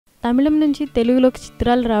తమిళం నుంచి తెలుగులోకి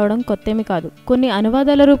చిత్రాలు రావడం కొత్తేమీ కాదు. కొన్ని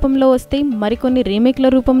అనువాదాల రూపంలో వస్తే మరికొన్ని రీమేక్ల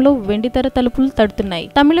రూపంలో వెండితెర తలుపులు తడుతున్నాయి.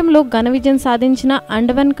 తమిళంలో ఘన విజయం సాధించిన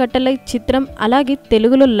అండవన్ కట్టలై చిత్రం అలాగే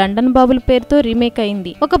తెలుగులో లండన్ బాబుల పేరుతో రీమేక్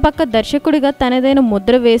అయింది. ఒక పక్క దర్శకుడిగా తనదైన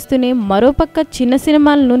ముద్ర వేస్తూనే మరోపక్క చిన్న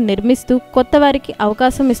సినిమాలను నిర్మిస్తూ కొత్త వారికి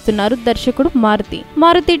అవకాశం ఇస్తున్నారు దర్శకుడు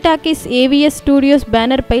Maruti talkies AVS studios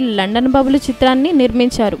banner పై లండన్ బాబులు చిత్రాన్ని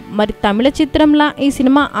నిర్మించారు. మరి తమిళ చిత్రంలా ఈ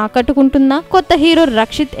సినిమా ఆకట్టుకుంటుందా? కొత్త హీరో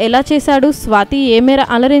రక్షిత్ ఎలా చేశాడు? స్వాతి ఏ మేర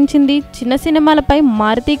అలరించింది? చిన్న సినిమాలపై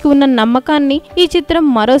మారుతికి ఉన్న నమ్మకాన్ని ఈ చిత్రం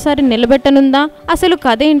మరోసారి నిలబెట్టనుందా? అసలు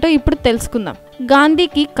కథ ఏంటో ఇప్పుడు తెలుసుకుందాం.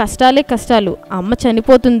 గాంధీకి కష్టాలే కష్టాలు. అమ్మ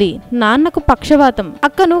చనిపోతుంది, నాన్నకు పక్షవాతం,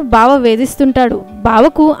 అక్కను బావ వేధిస్తుంటాడు,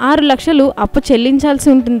 బావకు 6 లక్షలు అప్పు చెల్లించాల్సి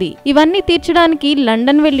ఉంటుంది. ఇవన్నీ తీర్చడానికి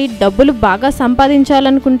లండన్ వెళ్లి డబ్బులు బాగా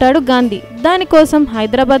సంపాదించాలనుకుంటాడు గాంధీ. దానికోసం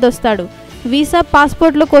హైదరాబాద్ వస్తాడు. వీసా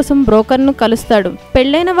పాస్పోర్ట్ల కోసం బ్రోకర్ను కలుస్తాడు.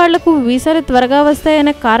 పెళ్లైన వాళ్లకు వీసాలు త్వరగా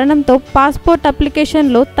వస్తాయనే కారణంతో పాస్పోర్ట్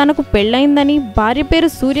అప్లికేషన్లో తనకు పెళ్లైందని భార్య పేరు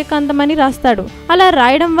సూర్యకాంతమని రాస్తాడు. అలా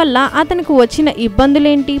రాయడం వల్ల అతనికి వచ్చిన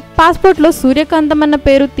ఇబ్బందులేంటి? పాస్పోర్ట్లో సూర్యకాంతం అన్న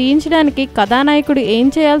పేరు తీయించడానికి కథానాయకుడు ఏం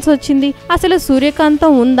చేయాల్సి వచ్చింది? అసలు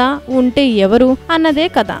సూర్యకాంతం ఉందా? ఉంటే ఎవరు అన్నదే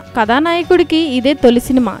కథ. కథానాయకుడికి ఇదే తొలి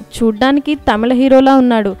సినిమా. చూడ్డానికి తమిళ హీరోలా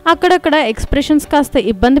ఉన్నాడు. అక్కడక్కడ ఎక్స్ప్రెషన్స్ కాస్త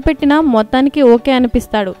ఇబ్బంది పెట్టినా మొత్తానికి ఓకే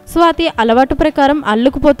అనిపిస్తాడు. స్వాతి అలవాటు ప్రకారం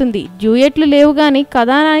అల్లుకుపోతుంది. డ్యూయెట్లు లేవు గాని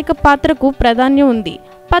కథానాయక పాత్రకు ప్రాధాన్యం ఉంది.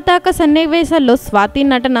 పతాక సన్నివేశాల్లో స్వాతి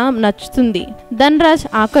నటన నచ్చుతుంది. ధన్రాజ్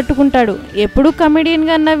ఆకట్టుకుంటాడు. ఎప్పుడూ కమెడియన్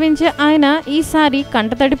గా నవ్వించే ఆయన ఈసారి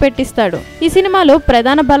కంటతడి పెట్టిస్తాడు. ఈ సినిమాలో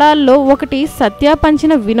ప్రధాన బలాల్లో ఒకటి సత్య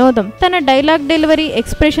పంచిన వినోదం. తన డైలాగ్ డెలివరీ,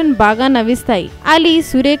 ఎక్స్ప్రెషన్ బాగా నవ్విస్తాయి. అలీ,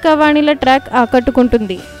 సురేఖ వాణిల ట్రాక్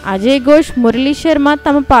ఆకట్టుకుంటుంది. అజయ్ ఘోష్, మురళీ శర్మ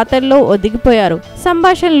తమ పాత్రల్లో ఒదిగిపోయారు.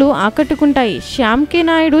 సంభాషణలు ఆకట్టుకుంటాయి. శ్యామ్ కే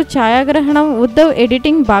నాయుడు ఛాయాగ్రహణం, ఉద్ధవ్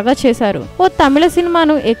ఎడిటింగ్ బాగా చేశారు. ఓ తమిళ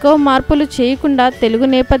సినిమాను ఎక్కువ మార్పులు చేయకుండా తెలుగు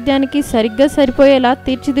నేపథ్యానికి సరిగ్గా సరిపోయేలా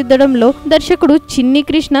తీర్చిదిద్దడంలో దర్శకుడు చిన్ని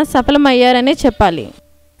కృష్ణ సఫలమయ్యారనే చెప్పాలి.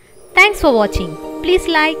 Thanks for watching. Please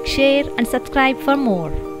like, share and subscribe for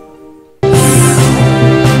more.